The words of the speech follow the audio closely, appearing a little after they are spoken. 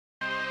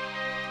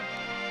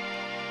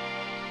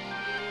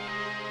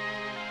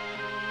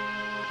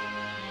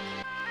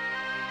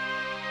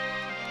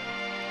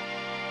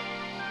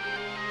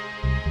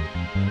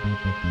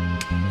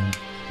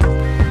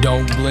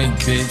Don't blink,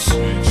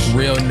 bitch.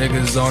 Real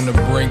niggas on the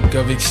brink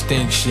of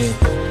extinction.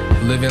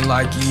 Living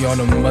like he on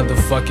a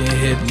motherfucking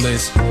hit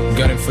list.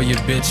 Gunning for your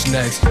bitch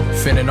next.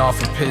 Finning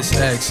off a piss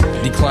X.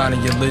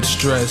 Declining your lit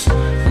stress.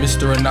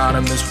 Mr.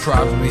 Anonymous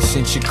probably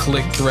sent you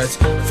click threats.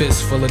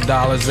 Fist full of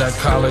dollars, that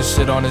collar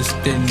sit on his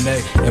thin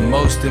neck. And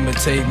most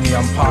imitate me,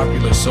 I'm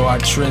popular, so I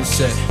trend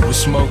set. With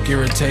smoke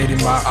irritating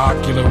my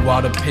ocular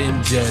while the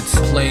pin jets.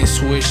 Plain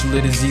swish,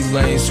 lit as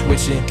E-lane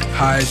switching.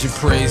 High as your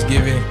praise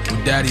giving.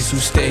 With daddies who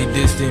stayed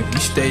distant,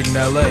 we stayed in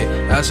LA.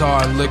 That's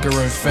hard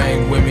liquor and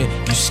fame women.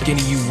 You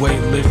skinny, you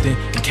weightlifting.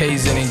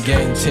 Kazin and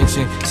gang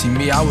tension. See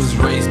me, I was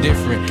raised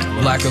different.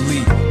 Black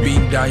elite,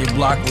 beating down your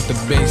block with the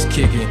bass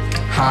kicking.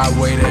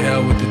 Highway to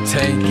hell with the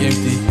tank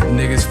empty.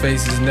 Niggas'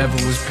 faces never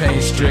was pain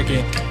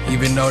stricken.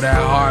 Even though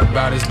that hard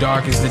bout as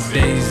dark as the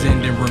days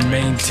end and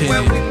remain tinted.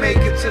 When we make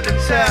it to the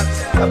top,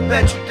 I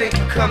bet you think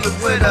you're coming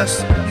with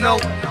us.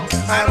 Nope,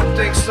 I don't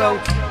think so.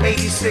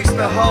 86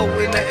 the hoe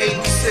in the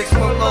 86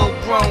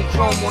 Merlot, grown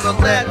chrome on the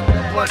lap.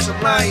 Bunch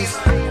of lions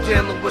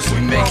dealing with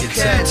some we make it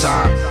cats. to the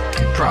top.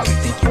 You probably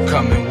think you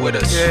coming with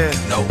us. Yeah.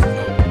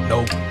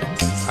 Nope.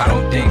 I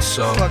don't think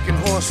so. Fucking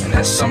horse. And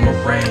that summer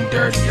rain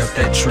dirty up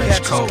that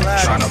trench coat.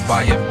 Tryna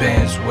buy your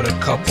Benz with a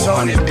couple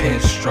hundred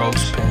pin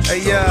strokes.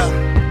 Hey,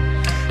 yeah.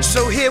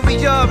 So here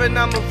we are and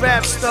I'm a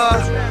rap star.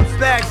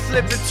 Back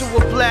flipping to a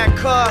black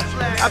car.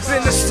 I've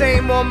been the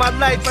same all my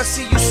life. I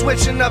see you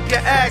switching up your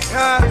act,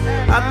 huh?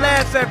 I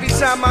laugh every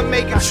time I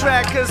make a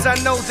track, cause I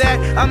know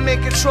that I'm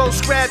in control.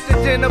 Scrap the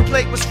dinner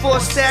plate was 4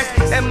 stacked,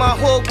 and my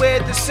whole wear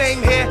the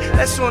same hair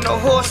that's on a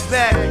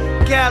horseback.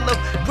 Gallop,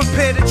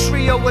 prepare the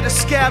trio with a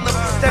scallop.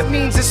 That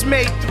means it's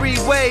made 3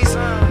 ways.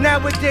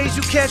 Nowadays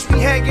you catch me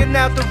hanging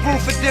out the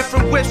roof of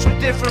different whips from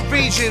different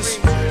regions.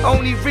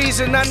 Only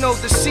reason I know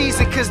the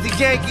season, cause the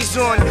Yankees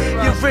on.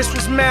 Your wrist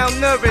was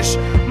malnourished,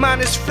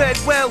 mine is fed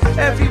well.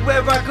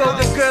 Everywhere I go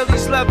the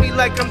girlies love me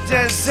like I'm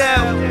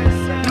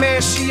Denzel.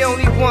 Man, she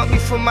only want me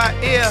for my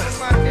ear.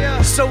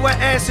 So I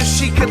asked if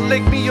she could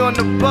lick me on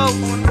the boat.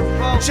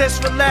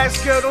 Just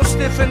relax, girl, don't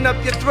stiffen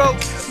up your throat.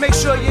 Make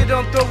sure you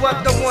don't throw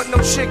up, don't want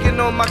no chicken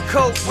on my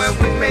coat. When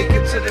we make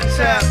it to the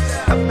top,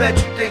 I bet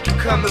you think you're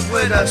coming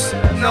with us.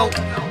 Nope,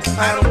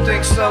 I don't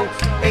think so.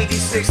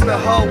 86 the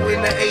hoe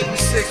in the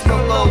 86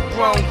 Merlot,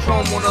 grown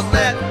chrome on the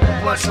lap.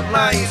 Bunch of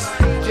lions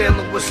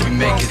dealing with some we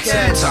make it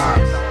cats. to the top.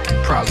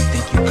 You probably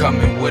think you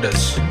coming with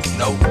us.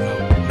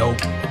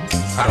 Nope,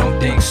 I don't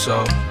think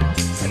so.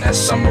 And that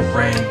summer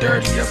rain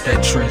dirty up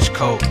that trench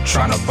coat.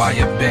 Tryna buy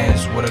your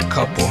Benz with a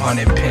couple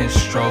hundred pin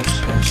strokes.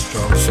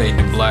 Fade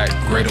to black,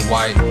 gray to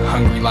white.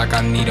 Hungry like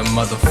I need a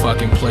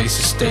motherfucking place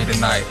to stay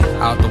tonight.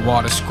 Out the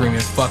water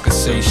screaming fuck a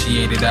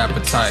satiated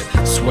appetite.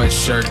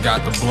 Sweatshirt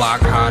got the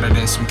block hotter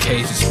than some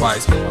Cajun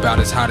spice. About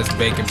as hot as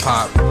bacon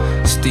pop.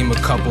 Steam a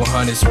couple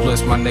hundred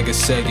splits, my nigga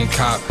Sagan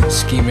cop.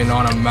 Scheming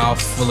on a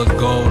mouth full of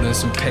gold and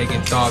some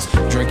pagan thoughts.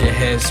 Drinking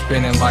head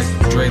spinning like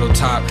the dreidel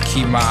top.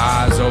 Keep my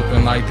eyes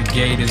open like the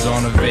gate is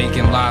on a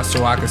vacant lot,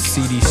 so I can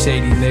see these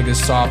shady niggas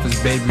soft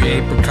as baby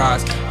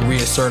apricots.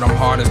 Reassert I'm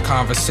hard as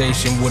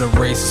conversation with a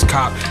racist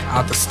cop.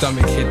 Out the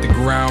stomach hit the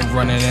ground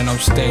running and I'm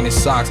staining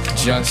socks.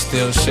 Junk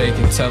still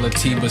shaking, tell a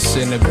T-but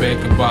sit in a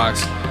baker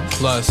box.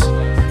 Plus,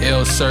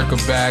 ill circle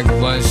bag,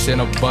 lunch in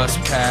a bus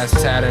pass.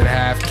 Tattered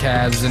half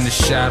cabs in the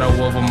shadow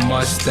of a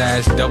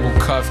mustache. Double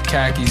cuff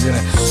khakis in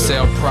a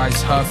sale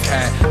price huff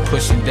hat.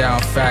 Pushing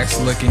down facts,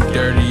 looking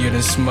dirtier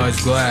than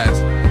smudged glass.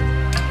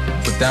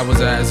 But that was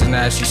as an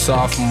ashy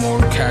sophomore.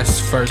 Cash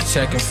his first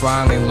check and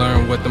finally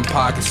learn what them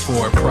pockets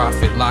for.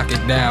 Profit, lock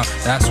it down,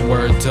 that's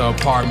word to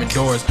apartment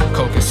doors.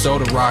 Coke and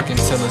soda rockin'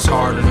 till it's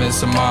harder than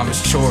some mama's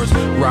chores.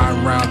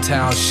 Riding around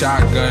town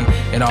shotgun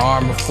in an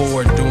armor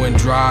Ford. Doing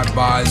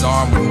drive-bys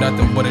armed with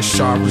nothing but a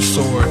sharper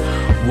sword.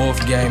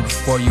 Wolf game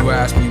before you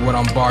ask me what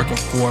I'm barking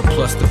for.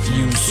 Plus the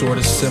views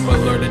sorta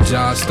similar to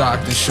John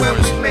Stockton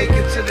shores. When we make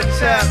it to the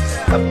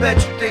top, I bet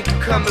you think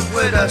you're coming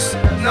with us.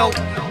 Nope,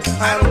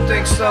 I don't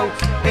think so.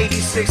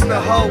 86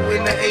 the hoe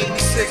in the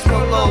 86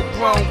 Merlot,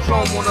 grown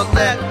chrome on the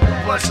lap.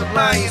 Bunch of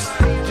lions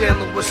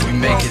dealing with some we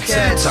make it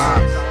cats. to the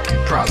top. You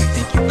probably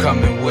think you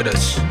coming with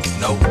us.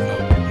 Nope,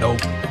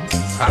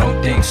 I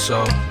don't think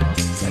so.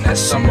 And that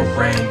summer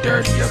rain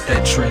dirty up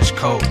that trench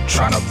coat.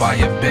 Tryna buy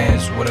your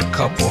Benz with a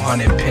couple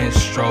hundred pin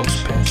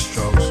strokes.